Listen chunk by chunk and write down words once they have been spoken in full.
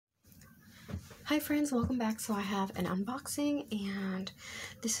Hi friends, welcome back. So I have an unboxing and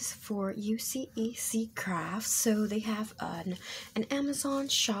this is for UCEC Crafts. So they have an Amazon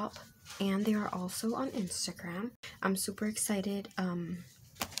shop and they are also on Instagram. I'm super excited.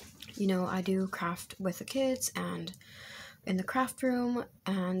 I do craft with the kids and in the craft room,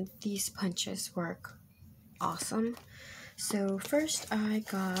 and these punches work awesome. So first I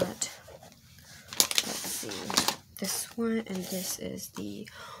got, let's see, this one, and this is the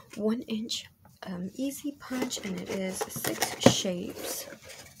 1-inch easy punch, and it is 6 shapes.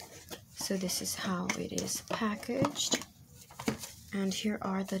 So this is how it is packaged, and here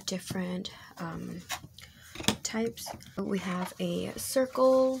are the different types. We have a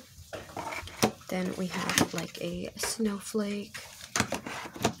circle, then we have like a snowflake,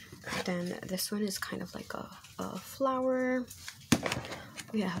 then this one is kind of like a flower.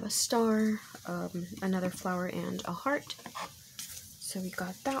 We have a star, another flower, and a heart. So we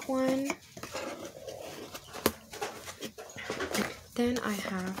got that one. Then I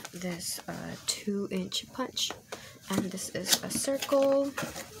have this 2-inch punch, and this is a circle.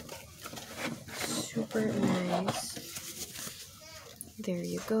 Super nice. There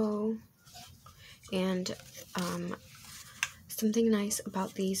you go. And something nice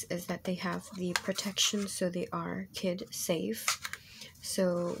about these is that they have the protection, so they are kid safe.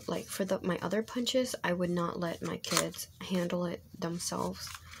 So like for my other punches, I would not let my kids handle it themselves.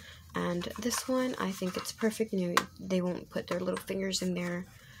 And this one, I think it's perfect. They won't put their little fingers in there,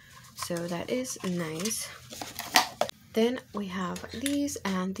 so that is nice. Then we have these,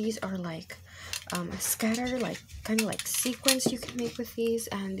 and these are like scatter, like kind of like sequins you can make with these,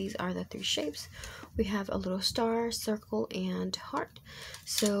 and these are the 3 shapes. We have a little star, circle, and heart.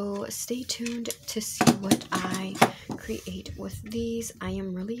 So stay tuned to see what I create with these. I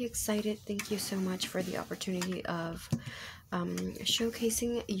am really excited. Thank you so much for the opportunity of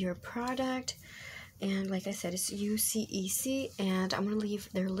showcasing your product. And like I said, it's UCEC, and I'm going to leave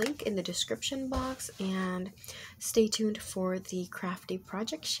their link in the description box, and stay tuned for the crafty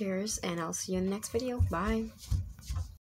project shares, and I'll see you in the next video. Bye!